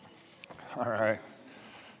All right.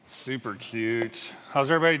 Super cute. How's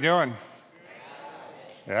everybody doing?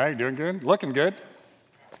 Yeah, you doing good? Looking good.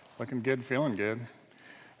 Looking good, feeling good.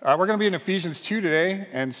 We're going to be in Ephesians 2 today,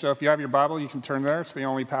 and so if you have your Bible, you can turn there. It's the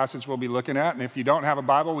only passage we'll be looking at, and if you don't have a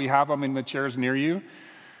Bible, we have them in the chairs near you.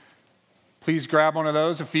 Please grab one of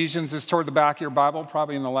those. Ephesians is toward the back of your Bible,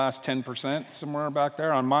 probably in the last 10%, somewhere back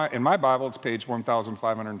there. In my Bible, it's page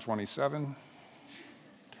 1527.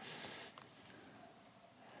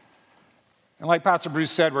 And like Pastor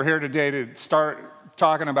Bruce said, we're here today to start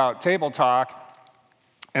talking about table talk,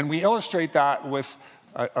 and we illustrate that with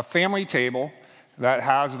a family table that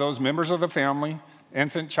has those members of the family,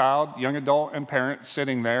 infant, child, young adult, and parent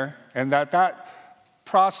sitting there, and that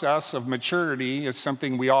process of maturity is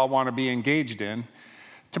something we all want to be engaged in.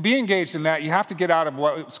 To be engaged in that, you have to get out of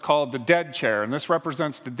what's called the dead chair, and this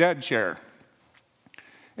represents the dead chair.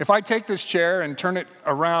 If I take this chair and turn it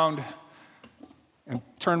around and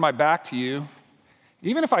turn my back to you,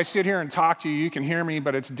 even if I sit here and talk to you, you can hear me,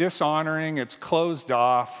 but it's dishonoring, it's closed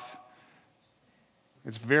off,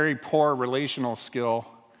 it's very poor relational skill.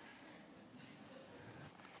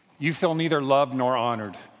 You feel neither loved nor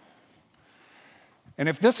honored. And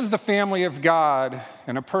if this is the family of God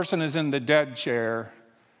and a person is in the dead chair,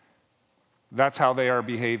 that's how they are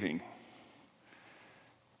behaving.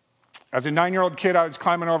 As a 9-year-old kid, I was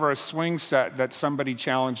climbing over a swing set that somebody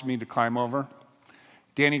challenged me to climb over.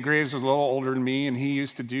 Danny Graves was a little older than me, and he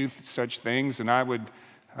used to do such things, and I would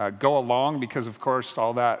go along because, of course,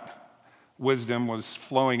 all that wisdom was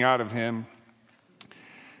flowing out of him.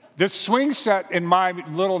 This swing set in my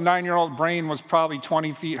little 9-year-old brain was probably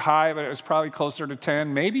 20 feet high, but it was probably closer to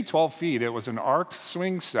 10, maybe 12 feet. It was an arced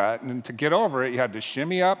swing set, and to get over it, you had to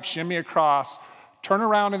shimmy up, shimmy across, turn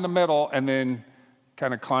around in the middle, and then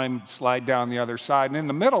kind of slide down the other side. And in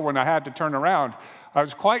the middle, when I had to turn around, I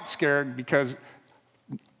was quite scared because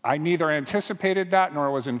I neither anticipated that nor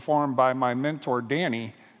was informed by my mentor,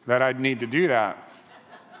 Danny, that I'd need to do that.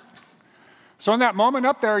 So in that moment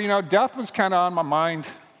up there, death was kind of on my mind.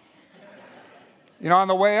 On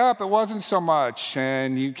the way up, it wasn't so much,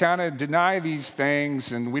 and you kind of deny these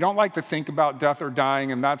things, and we don't like to think about death or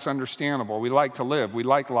dying, and that's understandable. We like to live. We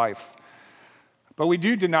like life. But we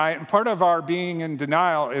do deny it, and part of our being in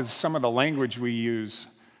denial is some of the language we use,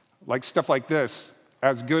 like stuff like this: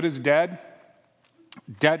 as good as dead,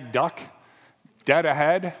 dead duck, dead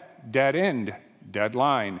ahead, dead end, dead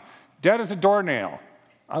line. Dead as a doornail.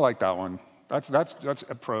 I like that one. That's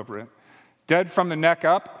appropriate. Dead from the neck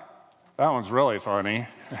up. That one's really funny.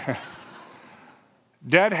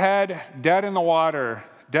 Dead head, dead in the water,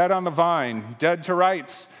 dead on the vine, dead to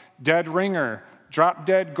rights, dead ringer, drop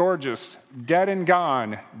dead gorgeous, dead and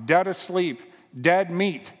gone, dead asleep, dead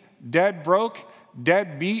meat, dead broke,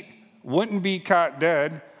 dead beat, wouldn't be caught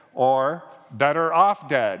dead, or better off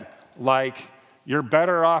dead, like you're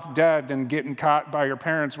better off dead than getting caught by your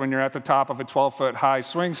parents when you're at the top of a 12-foot high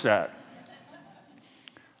swing set.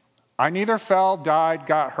 I neither fell, died,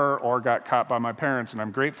 got hurt, or got caught by my parents, and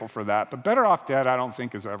I'm grateful for that. But better off dead, I don't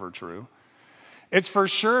think is ever true. It's for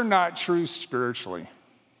sure not true spiritually.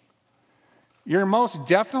 You're most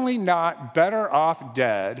definitely not better off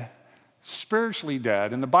dead, spiritually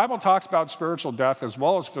dead. And the Bible talks about spiritual death as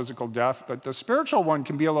well as physical death, but the spiritual one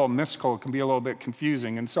can be a little mystical, it can be a little bit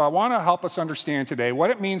confusing. And so I want to help us understand today what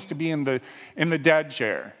it means to be in the dead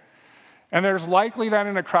chair. And there's likely that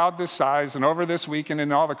in a crowd this size, and over this week and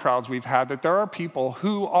in all the crowds we've had, that there are people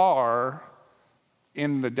who are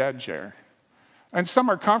in the dead chair. And some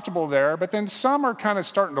are comfortable there, but then some are kind of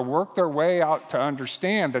starting to work their way out to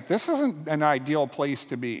understand that this isn't an ideal place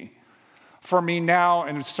to be for me now,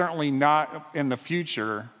 and it's certainly not in the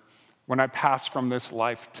future when I pass from this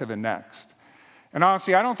life to the next. And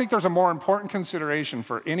honestly, I don't think there's a more important consideration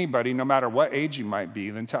for anybody, no matter what age you might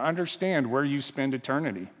be, than to understand where you spend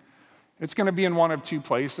eternity. It's going to be in one of two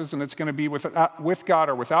places, and it's going to be with God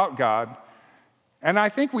or without God. And I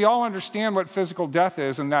think we all understand what physical death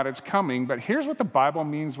is and that it's coming, but here's what the Bible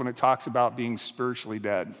means when it talks about being spiritually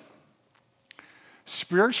dead.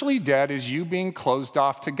 Spiritually dead is you being closed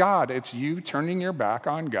off to God. It's you turning your back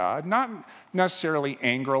on God, not necessarily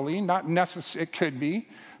angrily, it could be,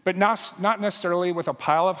 but not necessarily with a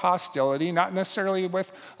pile of hostility, not necessarily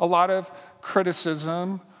with a lot of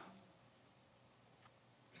criticism,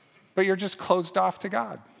 but you're just closed off to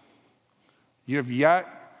God. You have yet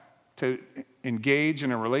to engage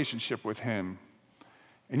in a relationship with Him.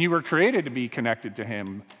 And you were created to be connected to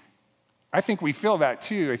Him. I think we feel that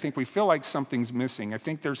too. I think we feel like something's missing. I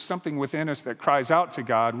think there's something within us that cries out to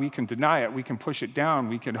God. We can deny it. We can push it down.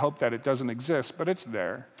 We can hope that it doesn't exist, but it's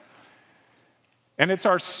there. And it's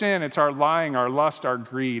our sin, it's our lying, our lust, our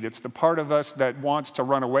greed. It's the part of us that wants to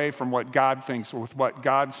run away from what God thinks, with what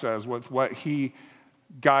God says, with what he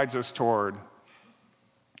guides us toward.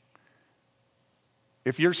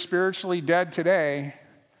 If you're spiritually dead today,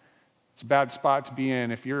 it's a bad spot to be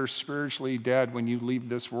in. If you're spiritually dead when you leave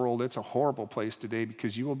this world, it's a horrible place today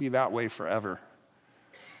because you will be that way forever.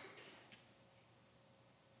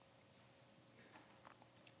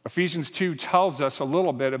 Ephesians 2 tells us a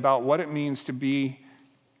little bit about what it means to be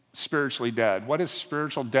spiritually dead. What does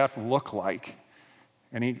spiritual death look like?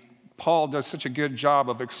 And Paul does such a good job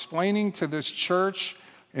of explaining to this church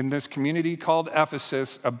in this community called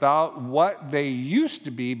Ephesus about what they used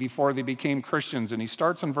to be before they became Christians. And he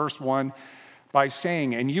starts in verse 1 by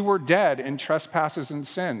saying, "And you were dead in trespasses and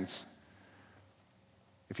sins."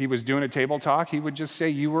 If he was doing a table talk, he would just say,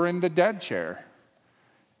 "You were in the dead chair,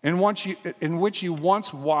 in which you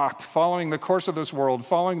once walked, following the course of this world,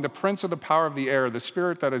 following the prince of the power of the air, the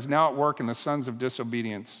spirit that is now at work in the sons of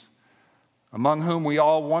disobedience, among whom we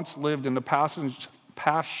all once lived in the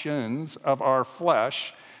passions of our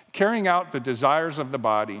flesh, carrying out the desires of the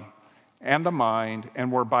body and the mind,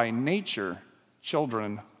 and were by nature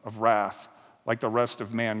children of wrath, like the rest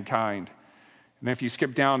of mankind." And if you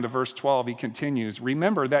skip down to verse 12, he continues,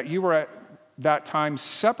 "Remember that you were at that time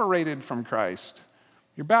separated from Christ.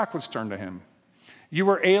 Your back was turned to him. You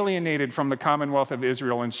were alienated from the commonwealth of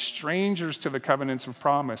Israel and strangers to the covenants of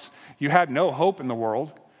promise. You had no hope in the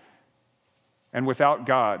world and without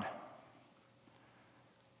God."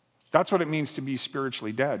 That's what it means to be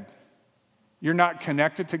spiritually dead. You're not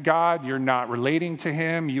connected to God. You're not relating to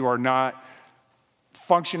him. You are not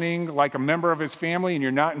functioning like a member of his family, and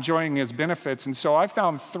you're not enjoying his benefits. And so I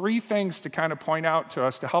found 3 things to kind of point out to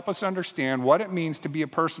us to help us understand what it means to be a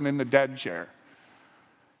person in the dead chair.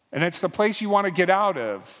 And it's the place you want to get out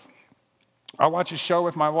of. I watch a show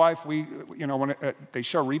with my wife. When they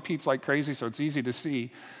show repeats like crazy, so it's easy to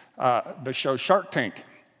see. The show Shark Tank.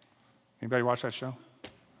 Anybody watch that show?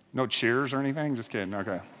 No cheers or anything? Just kidding.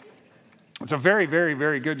 Okay. It's a very, very,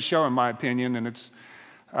 very good show in my opinion, and it's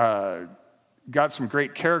got some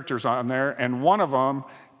great characters on there. And one of them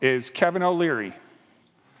is Kevin O'Leary.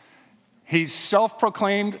 He's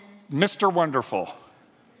self-proclaimed Mr. Wonderful.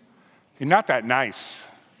 He's not that nice.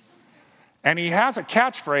 And he has a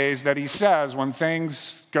catchphrase that he says when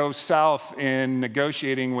things go south in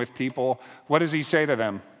negotiating with people. What does he say to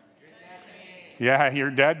them? "You're dead to me." Yeah, "You're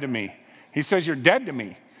dead to me." He says, "You're dead to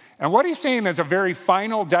me." And what he's saying is a very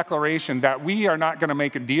final declaration that we are not going to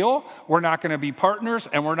make a deal, we're not going to be partners,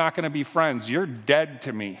 and we're not going to be friends. You're dead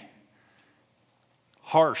to me.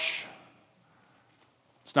 Harsh.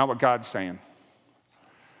 It's not what God's saying.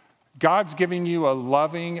 God's giving you a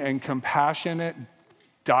loving and compassionate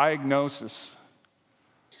diagnosis,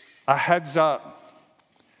 a heads up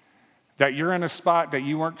that you're in a spot that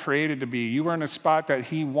you weren't created to be. You were in a spot that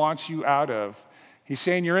he wants you out of. He's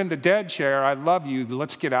saying, "You're in the dead chair. I love you.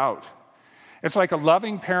 Let's get out." It's like a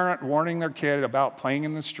loving parent warning their kid about playing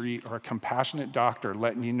in the street, or a compassionate doctor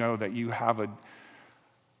letting you know that you have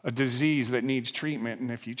a disease that needs treatment,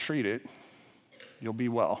 and if you treat it, you'll be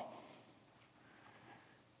well.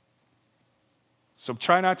 So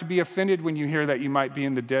try not to be offended when you hear that you might be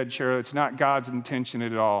in the dead chair. It's not God's intention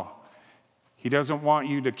at all. He doesn't want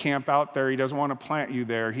you to camp out there. He doesn't want to plant you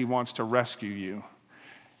there. He wants to rescue you.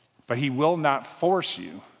 But he will not force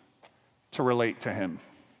you to relate to him.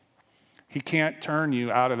 He can't turn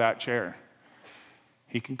you out of that chair.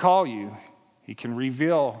 He can call you. He can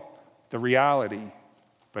reveal the reality,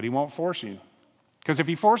 but he won't force you. Because if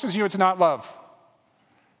he forces you, it's not love.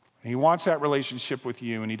 He wants that relationship with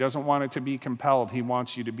you, and he doesn't want it to be compelled. He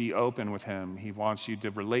wants you to be open with him. He wants you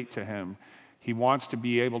to relate to him. He wants to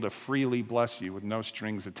be able to freely bless you with no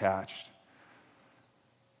strings attached.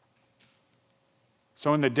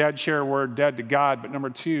 So in the dead chair, we're dead to God. But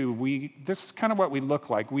number 2, this is kind of what we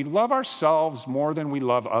look like. We love ourselves more than we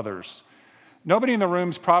love others. Nobody in the room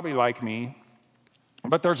is probably like me,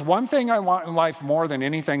 but there's one thing I want in life more than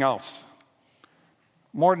anything else.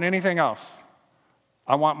 More than anything else.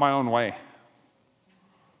 I want my own way.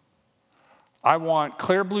 I want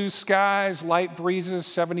clear blue skies, light breezes,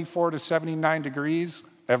 74 to 79 degrees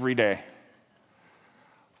every day.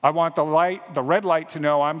 I want the red light to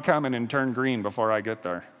know I'm coming and turn green before I get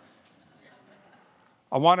there.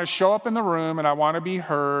 I want to show up in the room and I want to be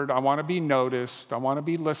heard. I want to be noticed. I want to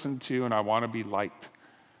be listened to, and I want to be liked.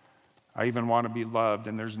 I even want to be loved,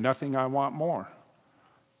 and there's nothing I want more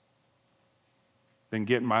than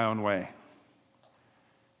getting my own way.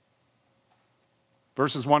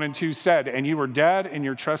 Verses 1 and 2 said, "And you were dead in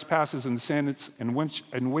your trespasses and sins in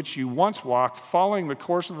which you once walked, following the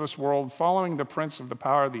course of this world, following the prince of the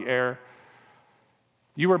power of the air,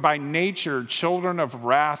 You are by nature children of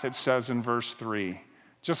wrath, it says in verse 3,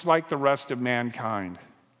 just like the rest of mankind.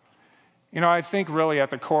 I think really at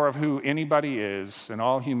the core of who anybody is and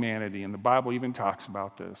all humanity, and the Bible even talks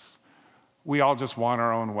about this, we all just want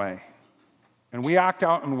our own way. And we act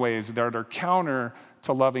out in ways that are counter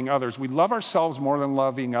to loving others. We love ourselves more than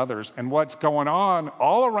loving others. And what's going on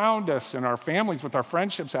all around us in our families, with our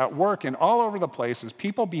friendships, at work, and all over the place is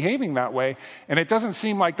people behaving that way. And it doesn't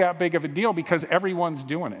seem like that big of a deal because everyone's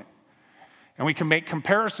doing it. And we can make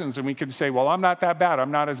comparisons and we can say, well, I'm not that bad.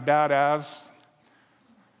 I'm not as bad as.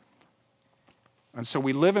 And so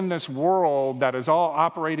we live in this world that is all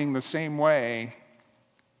operating the same way.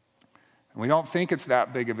 And we don't think it's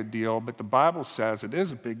that big of a deal, but the Bible says it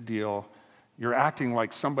is a big deal. You're acting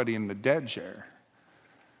like somebody in the dead chair.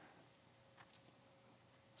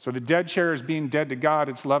 So the dead chair is being dead to God.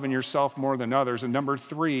 It's loving yourself more than others. And number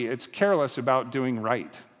 3, it's careless about doing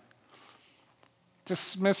right.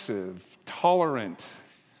 Dismissive, tolerant,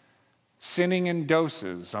 sinning in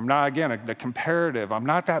doses. I'm not, again, the comparative. I'm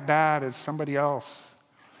not that bad as somebody else.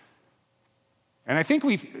 And I think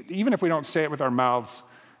even if we don't say it with our mouths,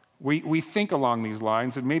 we think along these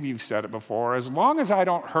lines, and maybe you've said it before, as long as I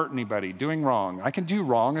don't hurt anybody doing wrong, I can do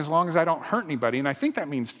wrong as long as I don't hurt anybody. And I think that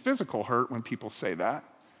means physical hurt when people say that.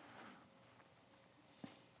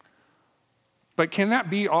 But can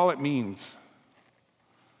that be all it means?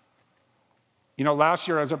 Last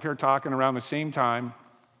year I was up here talking around the same time,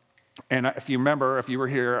 and if you remember, if you were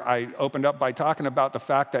here, I opened up by talking about the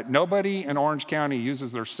fact that nobody in Orange County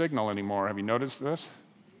uses their signal anymore. Have you noticed this?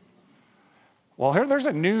 Well, there's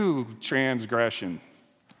a new transgression.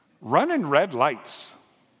 Running red lights.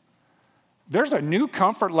 There's a new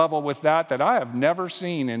comfort level with that I have never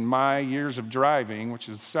seen in my years of driving, which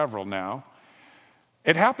is several now.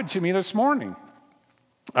 It happened to me this morning.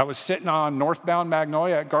 I was sitting on northbound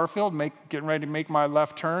Magnolia at Garfield, getting ready to make my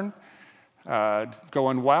left turn,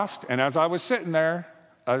 going west. And as I was sitting there,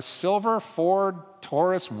 a silver Ford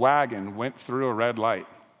Taurus wagon went through a red light.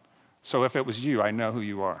 So if it was you, I know who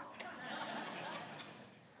you are.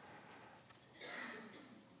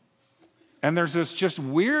 And there's this just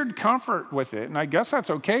weird comfort with it. And I guess that's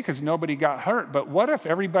okay because nobody got hurt. But what if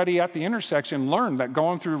everybody at the intersection learned that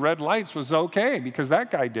going through red lights was okay because that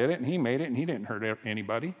guy did it and he made it and he didn't hurt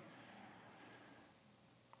anybody?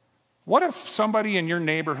 What if somebody in your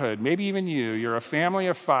neighborhood, maybe even you're a family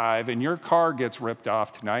of 5 and your car gets ripped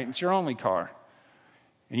off tonight and it's your only car.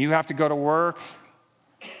 And you have to go to work,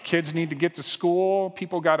 kids need to get to school,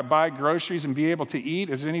 people got to buy groceries and be able to eat.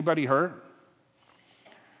 Is anybody hurt?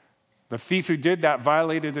 The thief who did that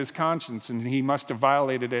violated his conscience, and he must have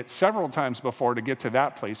violated it several times before to get to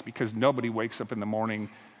that place because nobody wakes up in the morning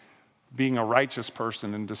being a righteous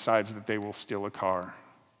person and decides that they will steal a car.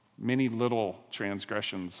 Many little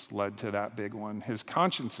transgressions led to that big one. His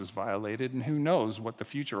conscience is violated, and who knows what the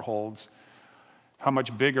future holds, how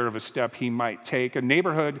much bigger of a step he might take. A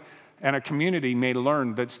neighborhood and a community may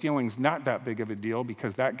learn that stealing's not that big of a deal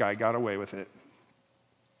because that guy got away with it.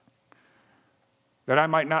 That I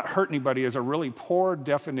might not hurt anybody is a really poor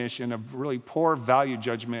definition of really poor value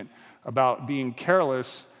judgment about being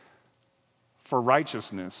careless for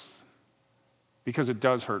righteousness because it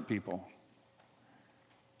does hurt people.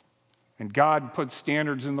 And God puts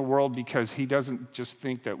standards in the world because he doesn't just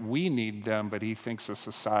think that we need them, but he thinks a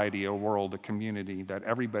society, a world, a community, that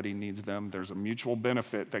everybody needs them. There's a mutual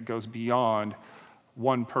benefit that goes beyond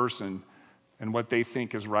one person and what they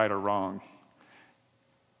think is right or wrong.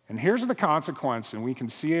 And here's the consequence, and we can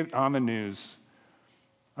see it on the news,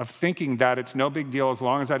 of thinking that it's no big deal as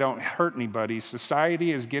long as I don't hurt anybody.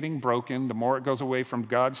 Society is getting broken. The more it goes away from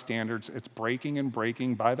God's standards, it's breaking and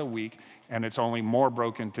breaking by the week, and it's only more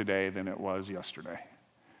broken today than it was yesterday.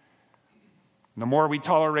 And the more we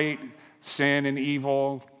tolerate sin and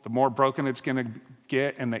evil, the more broken it's going to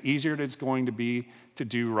get, and the easier it's going to be to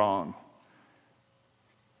do wrong.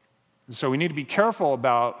 And so we need to be careful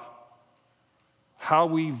about how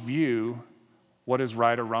we view what is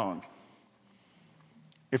right or wrong.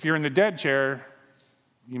 If you're in the dead chair,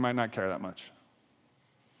 you might not care that much.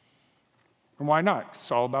 And why not?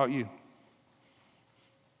 It's all about you.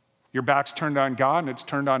 Your back's turned on God and it's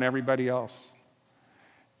turned on everybody else.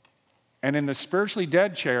 And in the spiritually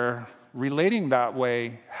dead chair, relating that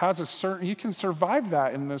way has you can survive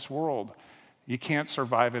that in this world. You can't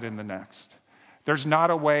survive it in the next. There's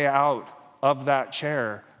not a way out of that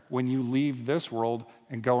chair when you leave this world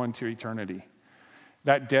and go into eternity.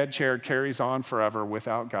 That dead chair carries on forever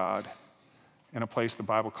without God in a place the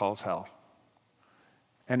Bible calls hell.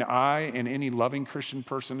 And I and any loving Christian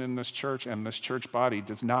person in this church and this church body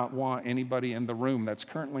does not want anybody in the room that's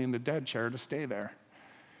currently in the dead chair to stay there.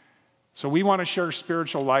 So we want to share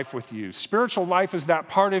spiritual life with you. Spiritual life is that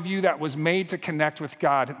part of you that was made to connect with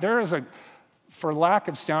God. There is for lack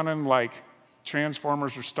of sounding like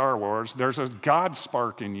Transformers or Star Wars, there's a God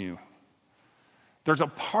spark in you. There's a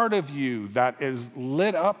part of you that is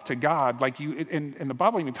lit up to God. Like and the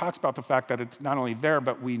Bible even talks about the fact that it's not only there,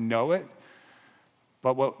 but we know it.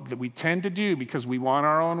 But what we tend to do, because we want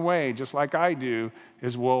our own way, just like I do,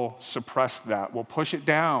 is we'll suppress that. We'll push it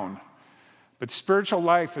down. But spiritual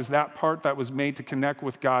life is that part that was made to connect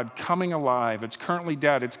with God, coming alive. It's currently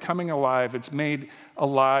dead. It's coming alive. It's made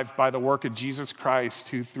alive by the work of Jesus Christ,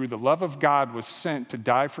 who through the love of God was sent to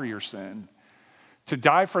die for your sin, to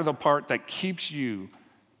die for the part that keeps you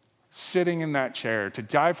sitting in that chair, to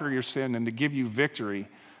die for your sin and to give you victory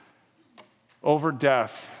over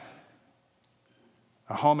death,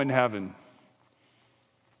 a home in heaven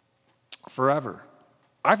forever.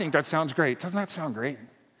 I think that sounds great. Doesn't that sound great?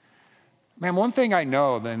 Man, one thing I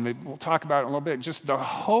know, then we'll talk about it in a little bit, just the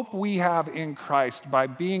hope we have in Christ by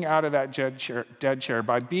being out of that dead chair,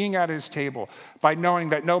 by being at his table, by knowing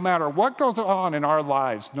that no matter what goes on in our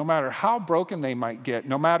lives, no matter how broken they might get,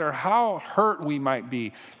 no matter how hurt we might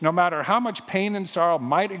be, no matter how much pain and sorrow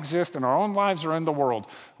might exist in our own lives or in the world,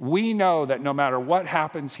 we know that no matter what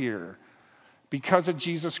happens here, because of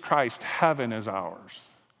Jesus Christ, heaven is ours.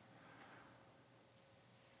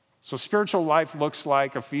 So spiritual life looks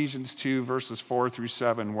like Ephesians 2, verses 4 through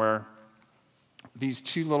 7, where these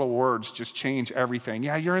two little words just change everything.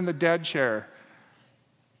 Yeah, you're in the dead chair.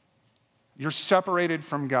 You're separated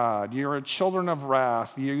from God. You're a children of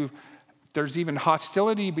wrath. There's even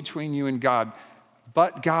hostility between you and God.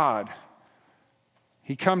 But God,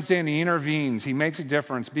 he comes in, he intervenes, he makes a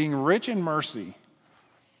difference, being rich in mercy.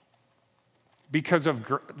 Because of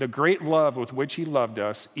the great love with which he loved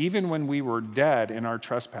us, even when we were dead in our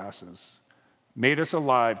trespasses, made us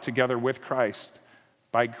alive together with Christ.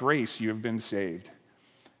 By grace you have been saved,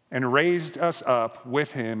 and raised us up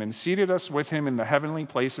with him and seated us with him in the heavenly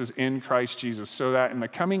places in Christ Jesus, so that in the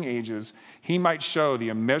coming ages he might show the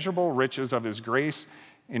immeasurable riches of his grace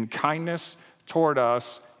and kindness toward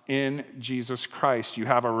us in Jesus Christ. You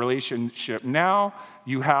have a relationship now,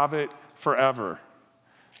 you have it forever.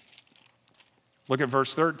 Look at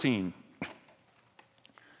verse 13.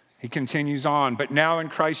 He continues on, but now in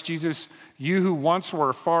Christ Jesus, you who once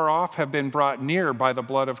were far off have been brought near by the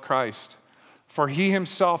blood of Christ. For he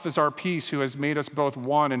himself is our peace, who has made us both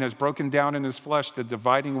one and has broken down in his flesh the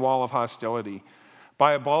dividing wall of hostility,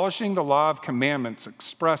 by abolishing the law of commandments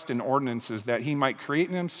expressed in ordinances, that he might create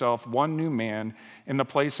in himself one new man in the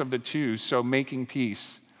place of the two, so making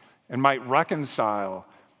peace, and might reconcile,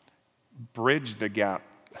 bridge the gap,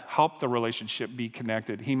 help the relationship be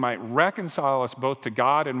connected. He might reconcile us both to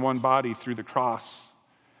God in one body through the cross,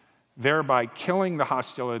 thereby killing the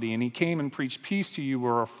hostility. And he came and preached peace to you who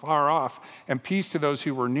were far off and peace to those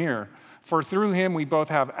who were near. For through him we both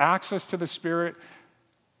have access to the Spirit,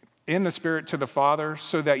 in the Spirit to the Father,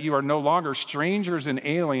 so that you are no longer strangers and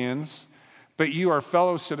aliens, but you are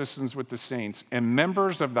fellow citizens with the saints and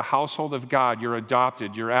members of the household of God. You're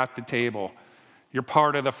adopted. You're at the table. You're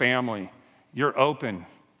part of the family. You're open.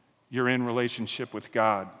 You're in relationship with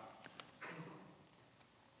God.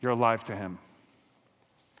 You're alive to him.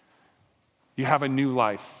 You have a new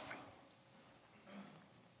life.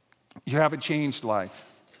 You have a changed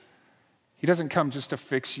life. He doesn't come just to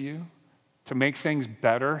fix you, to make things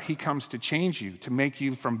better. He comes to change you, to make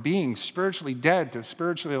you from being spiritually dead to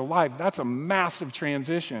spiritually alive. That's a massive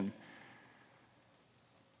transition.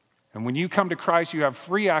 And when you come to Christ, you have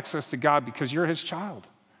free access to God because you're his child.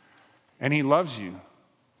 And he loves you.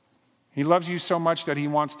 He loves you so much that he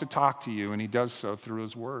wants to talk to you, and he does so through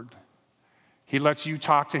his word. He lets you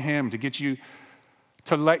talk to him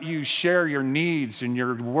to let you share your needs and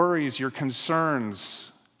your worries, your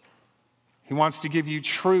concerns. He wants to give you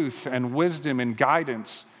truth and wisdom and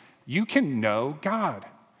guidance. You can know God.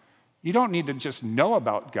 You don't need to just know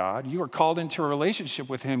about God. You are called into a relationship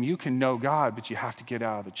with him. You can know God, but you have to get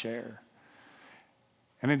out of the chair.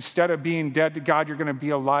 And instead of being dead to God, you're going to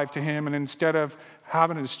be alive to him. And instead of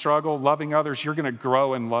having to struggle, loving others, you're going to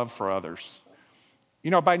grow in love for others.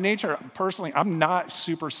 You know, by nature, personally, I'm not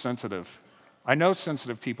super sensitive. I know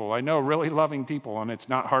sensitive people. I know really loving people, and it's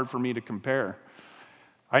not hard for me to compare.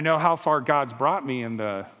 I know how far God's brought me in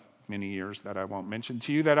the many years that I won't mention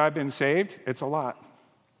to you that I've been saved. It's a lot.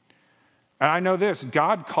 And I know this,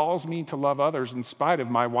 God calls me to love others in spite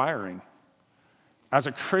of my wiring. As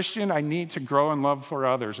a Christian, I need to grow in love for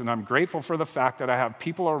others, and I'm grateful for the fact that I have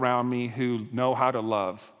people around me who know how to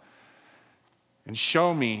love and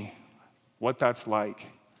show me what that's like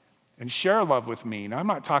and share love with me. And I'm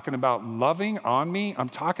not talking about loving on me. I'm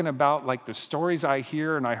talking about like the stories I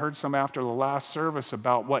hear, and I heard some after the last service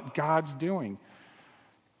about what God's doing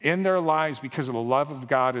in their lives because of the love of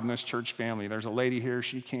God in this church family. There's a lady here,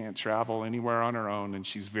 she can't travel anywhere on her own, and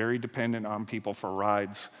she's very dependent on people for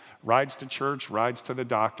rides to church, rides to the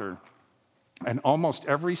doctor. And almost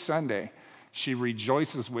every Sunday, she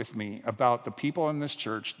rejoices with me about the people in this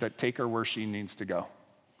church that take her where she needs to go.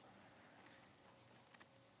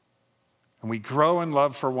 And we grow in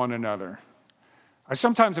love for one another. I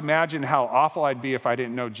sometimes imagine how awful I'd be if I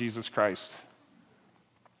didn't know Jesus Christ.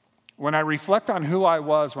 When I reflect on who I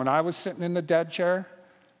was when I was sitting in the dead chair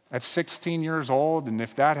at 16 years old, and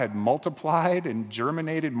if that had multiplied and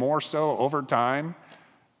germinated more so over time,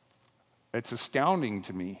 it's astounding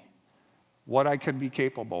to me what I could be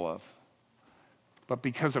capable of. But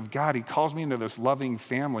because of God, he calls me into this loving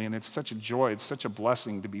family, and it's such a joy, it's such a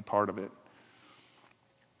blessing to be part of it.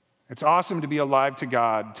 It's awesome to be alive to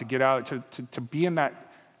God, to get out, to be in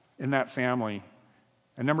that family.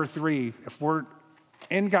 And number 3, if we're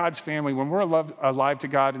in God's family, when we're alive to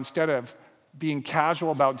God, instead of being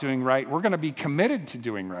casual about doing right, we're going to be committed to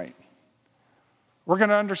doing right. We're going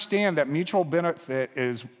to understand that mutual benefit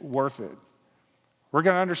is worth it. We're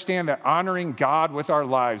going to understand that honoring God with our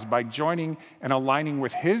lives by joining and aligning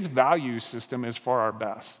with his value system is for our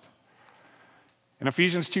best. In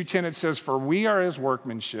Ephesians 2:10, it says, "For we are his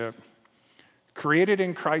workmanship, created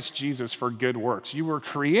in Christ Jesus for good works." You were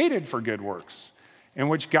created for good works, in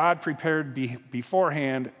which God prepared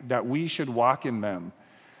beforehand that we should walk in them.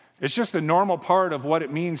 It's just the normal part of what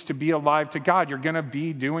it means to be alive to God. You're going to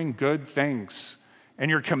be doing good things,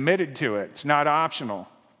 and you're committed to it. It's not optional.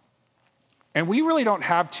 And we really don't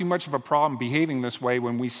have too much of a problem behaving this way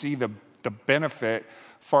when we see the benefit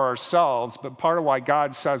for ourselves, but part of why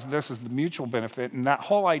God says this is the mutual benefit, and that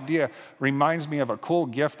whole idea reminds me of a cool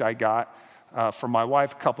gift I got from my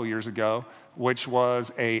wife a couple years ago, which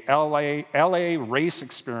was a LA race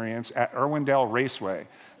experience at Irwindale Raceway.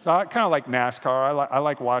 So I kind of like NASCAR. I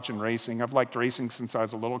like watching racing. I've liked racing since I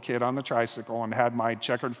was a little kid on the tricycle and had my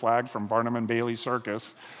checkered flag from Barnum and Bailey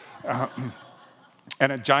Circus.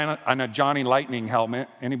 And a Johnny Lightning helmet.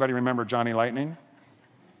 Anybody remember Johnny Lightning?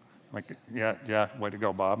 Like, yeah, way to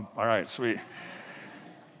go, Bob. All right, sweet.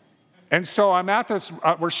 And so I'm at this,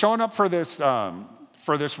 we're showing up for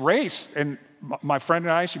this race, and my friend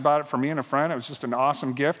and I, she bought it for me and a friend. It was just an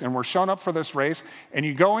awesome gift, and we're showing up for this race, and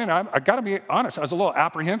you go in, I gotta be honest, I was a little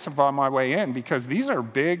apprehensive on my way in because these are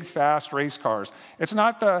big, fast race cars. It's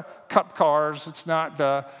not the Cup cars, it's not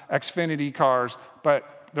the Xfinity cars,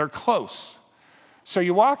 but they're close. So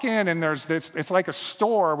you walk in, and there's this, it's like a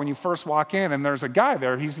store when you first walk in, and there's a guy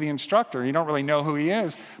there. He's the instructor. You don't really know who he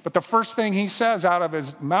is. But the first thing he says out of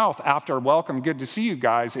his mouth after welcome, good to see you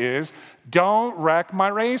guys, is, "Don't wreck my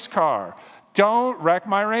race car. Don't wreck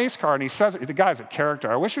my race car." And he says, the guy's a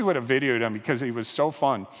character. I wish we would have videoed him because he was so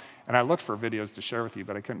fun. And I looked for videos to share with you,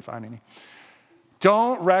 but I couldn't find any.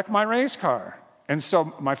 "Don't wreck my race car." And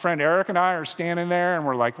so my friend Eric and I are standing there, and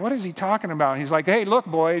we're like, what is he talking about? And he's like, "Hey, look,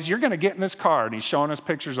 boys, you're going to get in this car." And he's showing us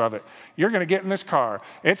pictures of it. "You're going to get in this car.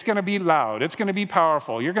 It's going to be loud. It's going to be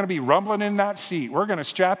powerful. You're going to be rumbling in that seat. We're going to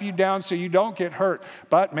strap you down so you don't get hurt.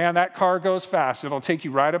 But, man, that car goes fast. It'll take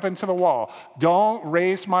you right up into the wall. Don't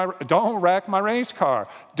wreck my race car.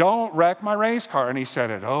 Don't wreck my race car." And he said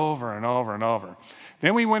it over and over and over.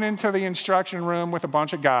 Then we went into the instruction room with a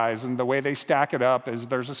bunch of guys, and the way they stack it up is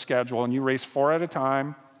there's a schedule, and you race 4 at a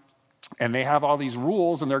time, and they have all these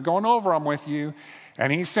rules, and they're going over them with you.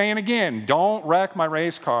 And he's saying again, "Don't wreck my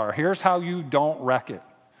race car. Here's how you don't wreck it.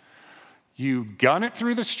 You gun it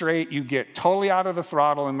through the straight, you get totally out of the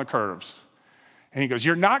throttle in the curves." And he goes,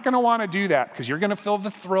 "You're not going to want to do that because you're going to feel the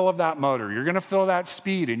thrill of that motor. You're going to feel that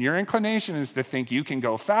speed, and your inclination is to think you can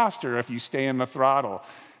go faster if you stay in the throttle.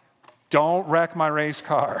 Don't wreck my race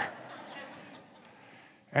car."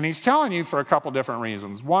 And he's telling you for a couple different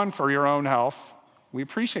reasons. One, for your own health. We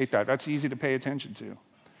appreciate that. That's easy to pay attention to.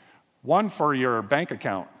 One, for your bank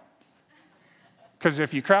account. Because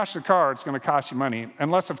if you crash the car, it's going to cost you money,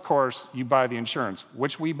 unless, of course, you buy the insurance,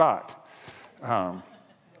 which we bought.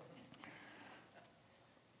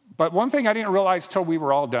 But one thing I didn't realize till we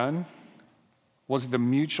were all done was the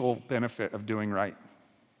mutual benefit of doing right.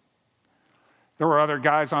 There were other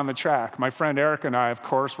guys on the track. My friend Eric and I, of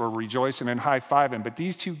course, were rejoicing and high-fiving, but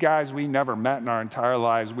these two guys we never met in our entire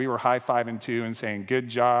lives, we were high-fiving too and saying, "Good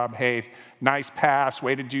job, hey, nice pass,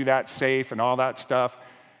 way to do that safe," and all that stuff.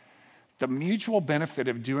 The mutual benefit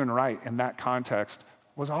of doing right in that context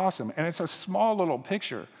was awesome, and it's a small little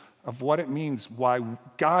picture of what it means, why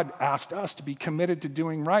God asked us to be committed to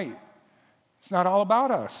doing right. It's not all about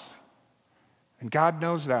us. And God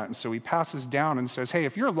knows that, and so he passes down and says, hey,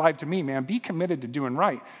 if you're alive to me, man, be committed to doing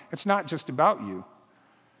right. It's not just about you.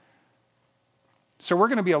 So we're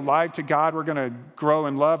going to be alive to God, we're going to grow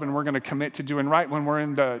in love, and we're going to commit to doing right when we're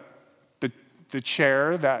in the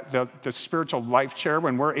chair, the spiritual life chair,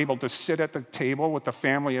 when we're able to sit at the table with the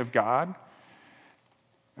family of God.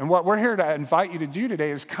 And what we're here to invite you to do today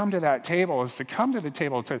is come to that table, is to come to the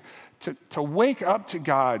table, to wake up to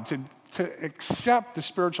God, to accept the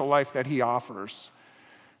spiritual life that he offers,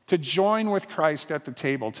 to join with Christ at the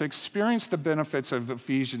table, to experience the benefits of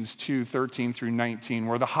Ephesians 2:13 through 19,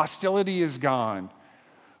 where the hostility is gone,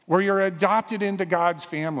 where you're adopted into God's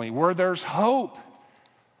family, where there's hope.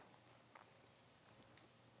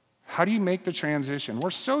 How do you make the transition? We're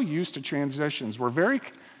so used to transitions. We're very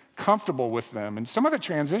comfortable with them. And some of the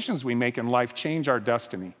transitions we make in life change our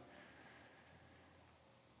destiny.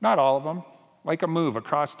 Not all of them. Like a move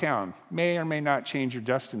across town may or may not change your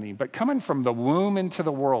destiny. But coming from the womb into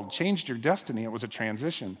the world changed your destiny. It was a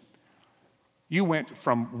transition. You went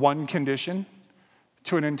from one condition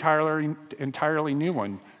to an entirely new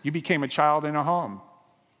one. You became a child in a home.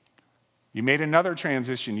 You made another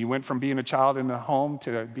transition. You went from being a child in the home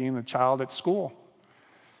to being a child at school.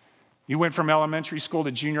 You went from elementary school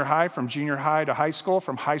to junior high, from junior high to high school,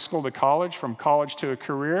 from high school to college, from college to a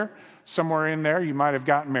career. Somewhere in there, you might have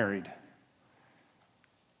gotten married.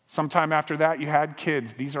 Sometime after that, you had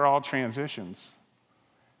kids. These are all transitions.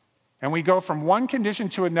 And we go from one condition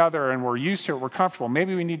to another, and we're used to it, we're comfortable.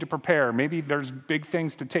 Maybe we need to prepare. Maybe there's big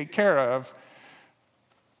things to take care of.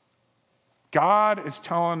 God is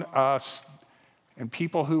telling us, and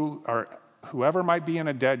people whoever might be in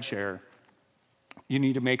a dead chair, you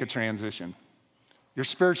need to make a transition. You're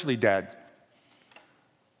spiritually dead.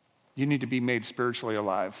 You need to be made spiritually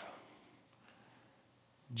alive.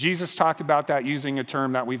 Jesus talked about that using a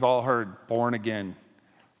term that we've all heard, born again.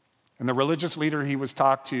 And the religious leader he was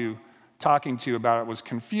talking to about it was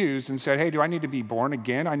confused and said, hey, do I need to be born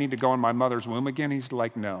again? I need to go in my mother's womb again? He's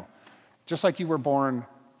like, no. Just like you were born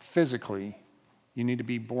physically, you need to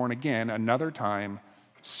be born again another time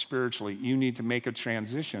spiritually. You need to make a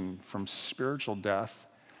transition from spiritual death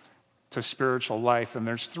to spiritual life. And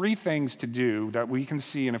there's 3 things to do that we can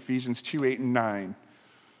see in Ephesians 2:8 and 9.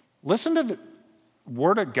 Listen to the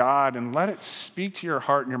word of God and let it speak to your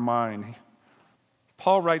heart and your mind.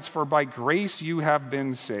 Paul writes, for by grace you have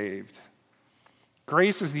been saved.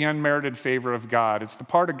 Grace is the unmerited favor of God. It's the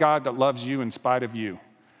part of God that loves you in spite of you.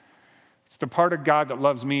 It's the part of God that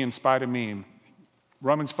loves me in spite of me.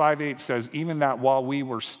 Romans 5:8 says, even that while we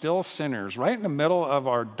were still sinners, right in the middle of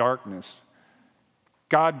our darkness,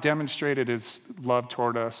 God demonstrated his love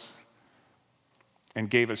toward us and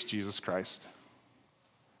gave us Jesus Christ.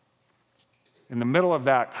 In the middle of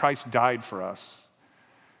that, Christ died for us.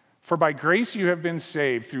 For by grace you have been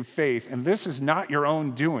saved through faith, and this is not your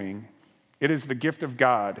own doing. It is the gift of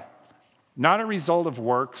God, not a result of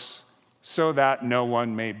works, so that no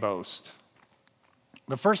one may boast.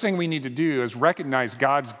 The first thing we need to do is recognize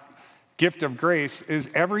God's gift of grace is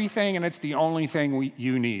everything, and it's the only thing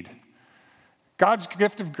you need. God's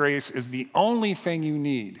gift of grace is the only thing you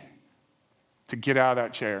need to get out of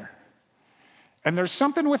that chair. And there's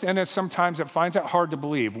something within us sometimes that finds it hard to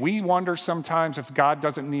believe. We wonder sometimes if God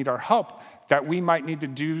doesn't need our help, that we might need to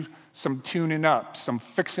do some tuning up, some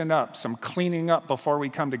fixing up, some cleaning up before we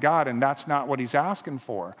come to God, and that's not what he's asking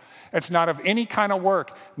for. It's not of any kind of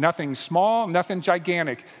work, nothing small, nothing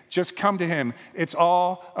gigantic. Just come to him. It's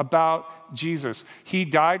all about Jesus. He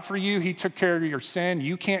died for you. He took care of your sin.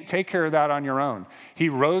 You can't take care of that on your own. He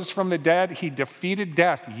rose from the dead. He defeated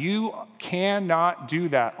death. You cannot do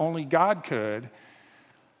that. Only God could.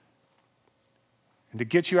 And to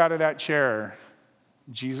get you out of that chair,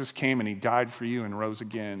 Jesus came and he died for you and rose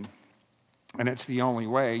again. And it's the only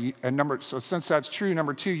way. So since that's true,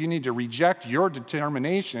 number 2, you need to reject your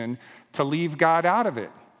determination to leave God out of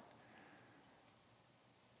it.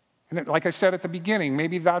 And like I said at the beginning,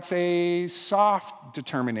 maybe that's a soft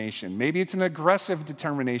determination. Maybe it's an aggressive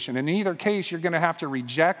determination. In either case, you're going to have to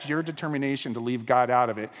reject your determination to leave God out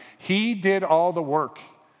of it. He did all the work.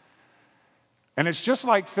 And it's just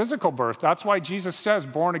like physical birth. That's why Jesus says,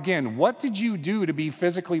 born again. What did you do to be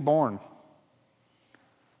physically born?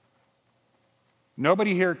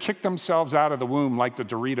 Nobody here kicked themselves out of the womb like the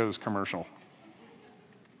Doritos commercial.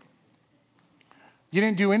 You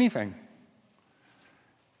didn't do anything.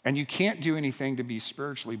 And you can't do anything to be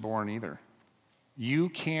spiritually born either. You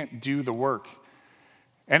can't do the work.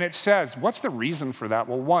 And it says, what's the reason for that?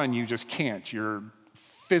 Well, one, you just can't. You're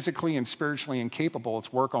physically and spiritually incapable.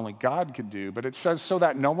 It's work only God could do. But it says so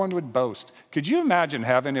that no one would boast. Could you imagine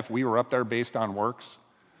heaven if we were up there based on works?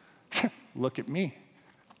 Look at me.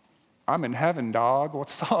 I'm in heaven, dog.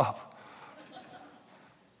 What's up?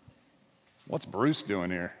 What's Bruce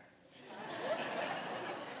doing here?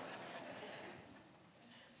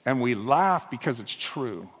 And we laugh because it's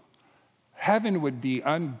true. Heaven would be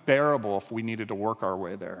unbearable if we needed to work our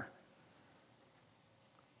way there.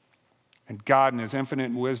 And God, in his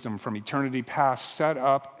infinite wisdom from eternity past, set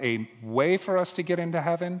up a way for us to get into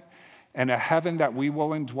heaven, and a heaven that we will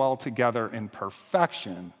indwell together in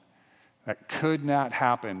perfection that could not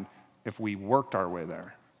happen if we worked our way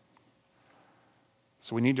there.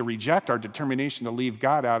 So we need to reject our determination to leave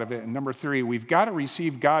God out of it. And number 3, we've got to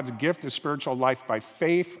receive God's gift of spiritual life by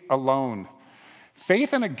faith alone.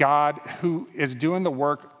 Faith in a God who is doing the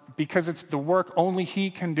work because it's the work only he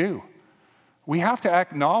can do. We have to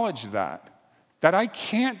acknowledge that I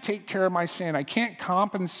can't take care of my sin. I can't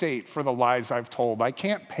compensate for the lies I've told. I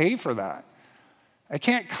can't pay for that. I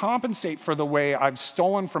can't compensate for the way I've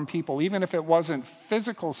stolen from people, even if it wasn't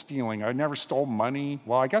physical stealing. I never stole money.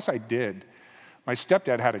 Well, I guess I did. My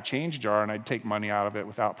stepdad had a change jar, and I'd take money out of it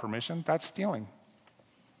without permission. That's stealing.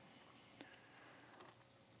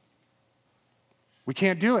 We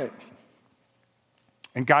can't do it.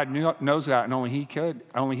 And God knows that, and only he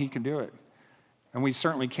can do it. And we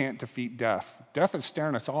certainly can't defeat death. Death is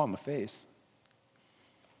staring us all in the face.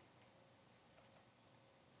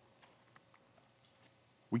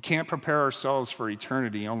 We can't prepare ourselves for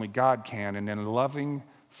eternity. Only God can. And then a loving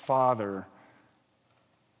Father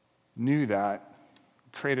knew that,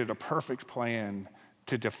 created a perfect plan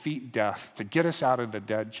to defeat death, to get us out of the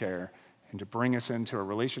dead chair, and to bring us into a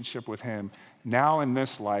relationship with him now in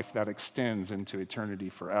this life that extends into eternity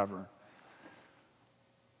forever.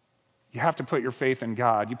 You have to put your faith in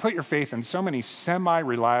God. You put your faith in so many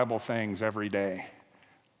semi-reliable things every day,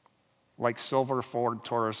 like silver Ford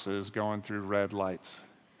Tauruses going through red lights.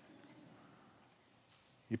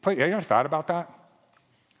 You ever thought about that?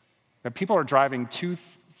 That people are driving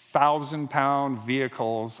 2,000-pound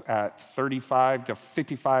vehicles at 35 to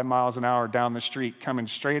 55 miles an hour down the street coming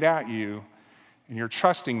straight at you, and you're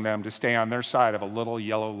trusting them to stay on their side of a little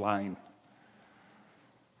yellow line.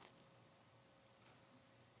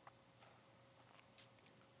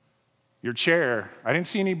 Your chair, I didn't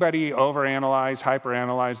see anybody overanalyze,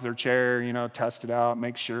 hyperanalyze their chair, test it out,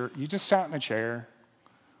 make sure. You just sat in the chair.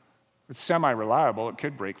 It's semi-reliable. It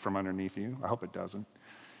could break from underneath you. I hope it doesn't.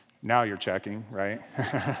 Now you're checking, right?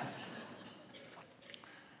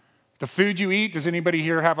 The food you eat, does anybody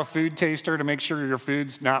here have a food taster to make sure your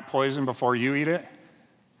food's not poison before you eat it?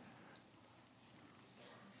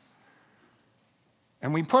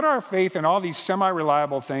 And we put our faith in all these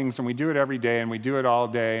semi-reliable things, and we do it every day, and we do it all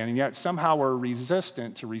day, and yet somehow we're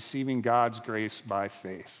resistant to receiving God's grace by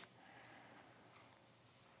faith.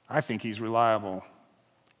 I think he's reliable,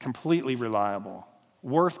 completely reliable,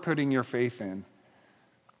 worth putting your faith in.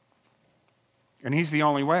 And he's the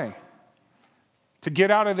only way. To get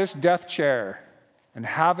out of this death chair and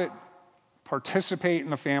have it participate in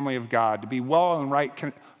the family of God, to be well and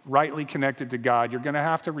rightly connected to God, you're going to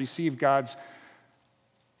have to receive God's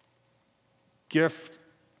gift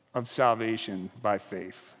of salvation by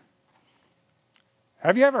faith.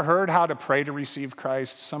 Have you ever heard how to pray to receive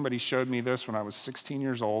Christ? Somebody showed me this when I was 16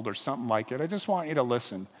 years old or something like it. I just want you to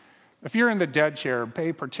listen. If you're in the dead chair,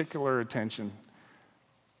 pay particular attention.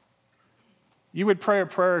 You would pray a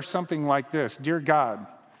prayer something like this: Dear God,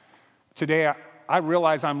 today I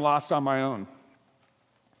realize I'm lost on my own.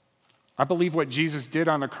 I believe what Jesus did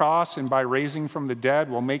on the cross and by raising from the dead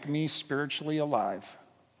will make me spiritually alive.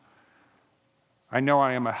 I know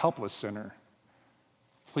I am a helpless sinner.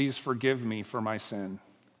 Please forgive me for my sin.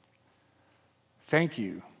 Thank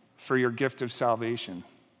you for your gift of salvation.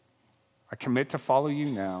 I commit to follow you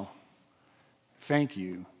now. Thank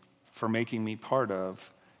you for making me part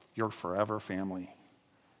of your forever family.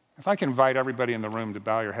 If I can invite everybody in the room to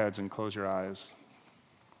bow your heads and close your eyes.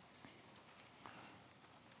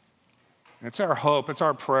 It's our hope, it's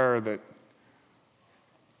our prayer that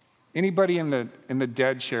anybody in the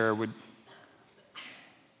dead chair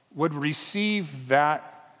would receive that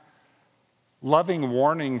loving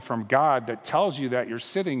warning from God that tells you that you're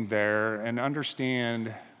sitting there, and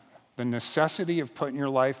understand the necessity of putting your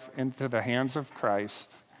life into the hands of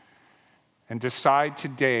Christ, and decide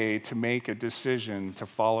today to make a decision to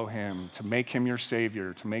follow him, to make him your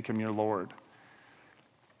Savior, to make him your Lord.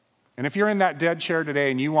 And if you're in that dead chair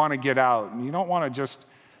today and you want to get out, and you don't want to just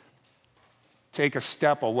take a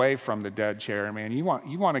step away from the dead chair, man, you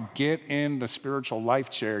want to get in the spiritual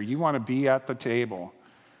life chair. You want to be at the table.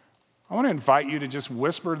 I want to invite you to just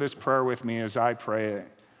whisper this prayer with me as I pray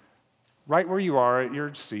it, right where you are at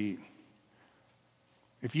your seat.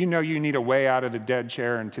 If you know you need a way out of the dead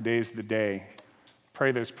chair and today's the day,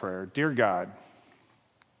 Pray this prayer. Dear God,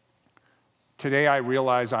 today I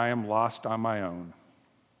realize I am lost on my own.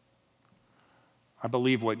 I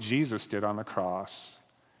believe what Jesus did on the cross,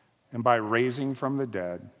 and by raising from the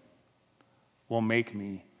dead, will make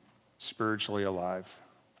me spiritually alive.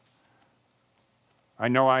 I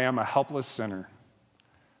know I am a helpless sinner.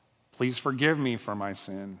 Please forgive me for my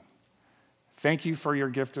sin. Thank you for your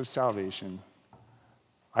gift of salvation.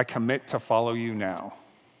 I commit to follow you now.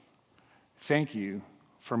 Thank you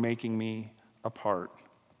for making me a part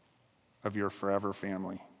of your forever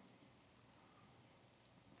family.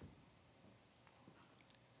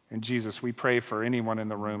 And Jesus, we pray for anyone in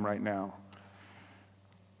the room right now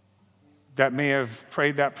that may have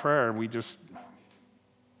prayed that prayer. We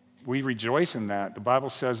rejoice in that. The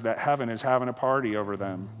Bible says that heaven is having a party over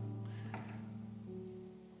them.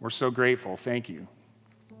 We're so grateful. Thank you.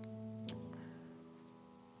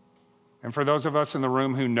 And for those of us in the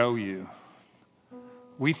room who know you,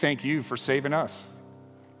 we thank you for saving us,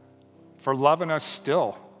 for loving us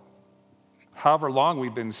still, however long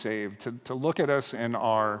we've been saved, to look at us in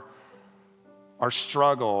our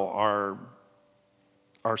struggle,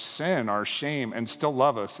 our sin, our shame, and still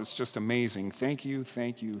love us. It's just amazing. Thank you,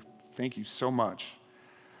 thank you, thank you so much.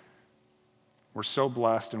 We're so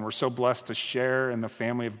blessed, and we're so blessed to share in the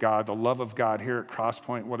family of God, the love of God here at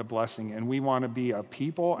Crosspoint. What a blessing. And we want to be a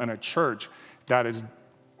people and a church that is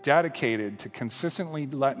dedicated to consistently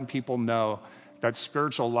letting people know that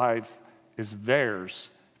spiritual life is theirs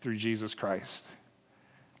through Jesus Christ.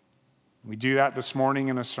 We do that this morning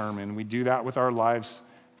in a sermon. We do that with our lives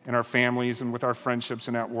and our families and with our friendships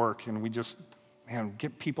and at work. And we just,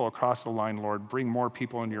 get people across the line, Lord. Bring more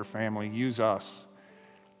people into your family. Use us.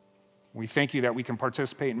 We thank you that we can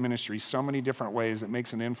participate in ministry so many different ways that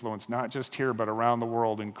makes an influence, not just here, but around the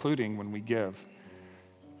world, including when we give.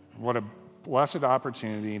 What a blessed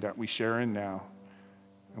opportunity that we share in now.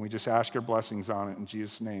 And we just ask your blessings on it in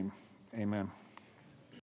Jesus' name. Amen.